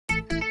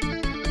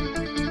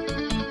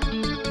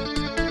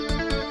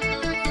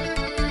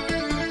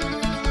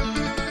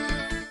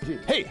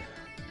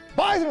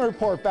Bison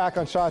Report back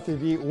on Shaw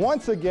TV.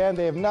 Once again,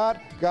 they have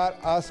not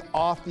got us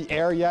off the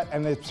air yet,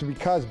 and it's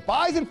because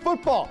Bison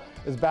football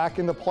is back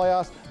in the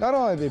playoffs. Not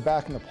only are they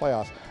back in the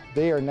playoffs,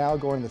 they are now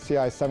going to the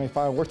CIS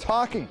semifinal. We're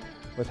talking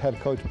with head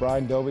coach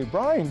Brian Dobie.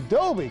 Brian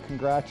Dobie,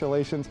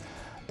 congratulations.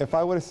 If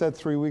I would have said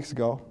 3 weeks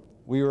ago,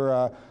 we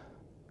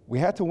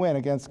had to win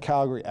against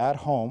Calgary at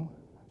home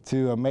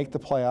to make the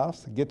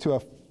playoffs, get to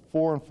a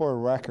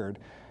 4-4 record,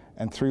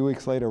 and 3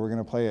 weeks later we're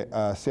going to play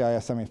a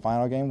CIS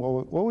semifinal game,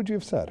 what would you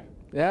have said?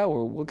 Yeah,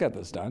 we'll get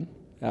this done.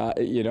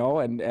 You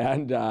know,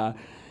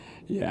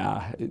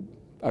 yeah,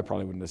 I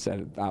probably wouldn't have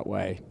said it that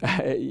way.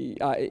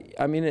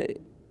 I mean,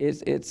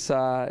 it's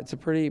a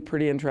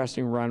pretty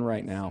interesting run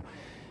right now.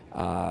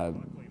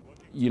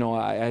 You know,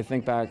 I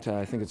think back to,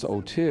 I think it's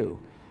 2002,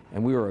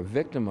 and we were a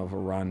victim of a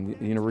run.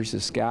 The University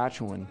of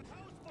Saskatchewan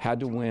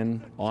had to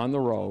win on the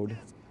road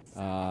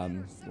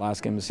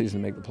last game of the season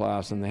to make the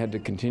playoffs, and they had to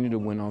continue to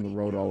win on the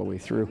road all the way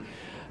through.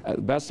 At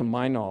the best of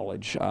my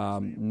knowledge,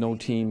 no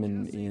team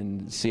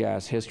in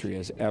CIS history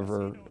has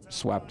ever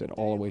swept it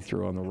all the way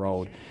through on the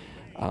road.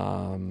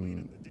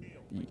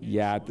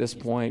 Yeah, at this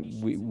point,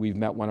 we've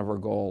met one of our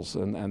goals,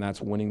 and that's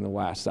winning the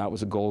West. That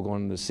was a goal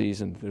going into the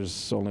season.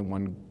 There's only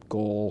one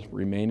goal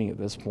remaining at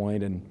this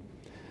point, and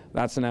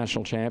that's the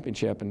national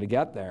championship. And to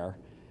get there,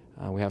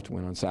 we have to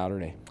win on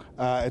Saturday.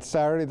 It's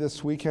Saturday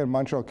this weekend.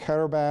 Montreal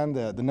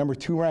Carabins, the number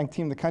 2 ranked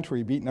team in the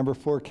country, beat number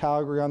 4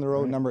 Calgary on the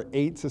road, number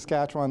 8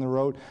 Saskatchewan on the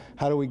road.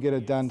 How do we get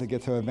it done to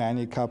get to a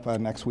Vanier Cup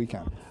next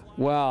weekend?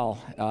 Well,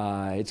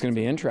 it's going to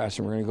be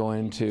interesting. We're going to go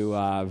into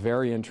a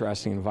very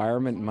interesting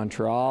environment in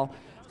Montreal.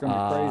 It's going to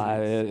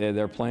be crazy.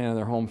 They're playing on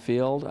their home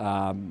field.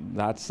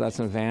 That's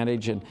an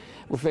advantage, and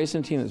we're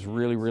facing a team that's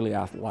really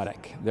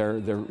athletic.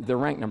 They're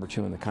ranked number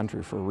 2 in the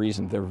country for a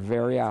reason. They're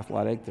very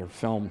athletic. Their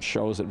film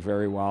shows it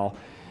very well.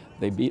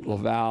 They beat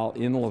Laval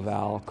in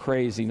Laval.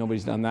 Crazy.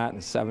 Nobody's done that in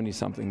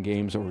 70-something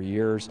games over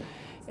years.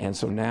 And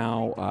so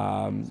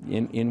now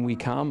in we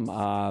come.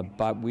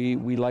 But we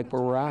like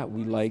where we're at.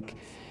 We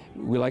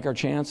like our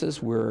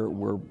chances.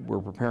 We're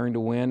preparing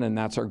to win, and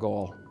that's our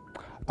goal.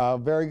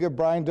 Very good,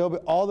 Brian Dobie.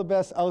 All the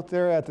best out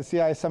there at the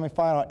CIS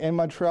semifinal in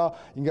Montreal.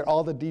 You can get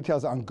all the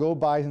details on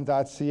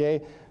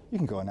gobison.ca. You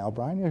can go now,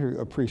 Brian. You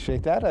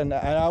appreciate that. And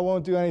I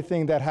won't do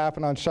anything that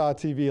happened on Shaw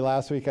TV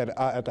last week at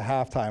the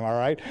halftime, all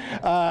right?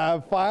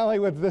 Finally,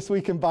 with This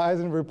Week in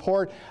Bison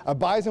Report,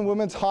 Bison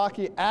women's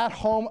hockey at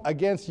home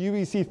against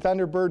UBC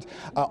Thunderbirds.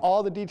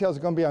 All the details are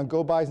going to be on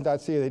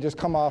gobison.ca. They just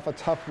come off a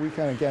tough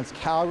weekend against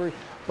Calgary,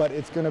 but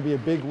it's going to be a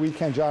big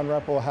weekend. John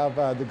Repp will have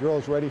the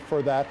girls ready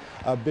for that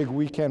big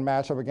weekend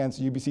matchup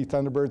against UBC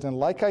Thunderbirds. And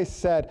like I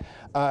said,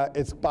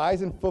 it's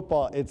Bison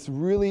football. It's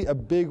really a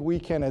big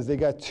weekend as they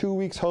got 2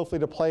 weeks hopefully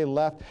to play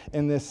left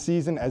in this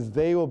season, as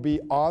they will be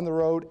on the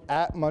road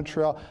at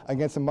Montreal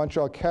against the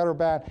Montreal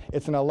Carabins.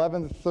 It's an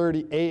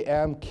 11:30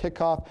 a.m.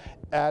 kickoff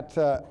at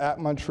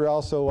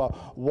Montreal, so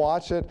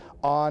watch it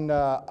on,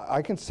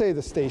 I can say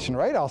the station,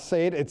 right? I'll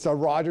say it. It's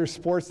Rogers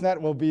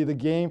Sportsnet will be the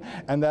game,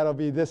 and that'll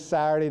be this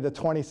Saturday, the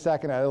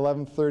 22nd at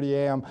 11:30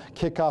 a.m.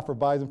 kickoff for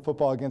Bison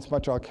football against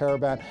Montreal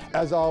Carabins.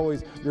 As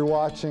always, you're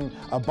watching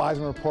a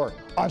Bison Report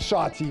on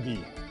Shaw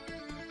TV.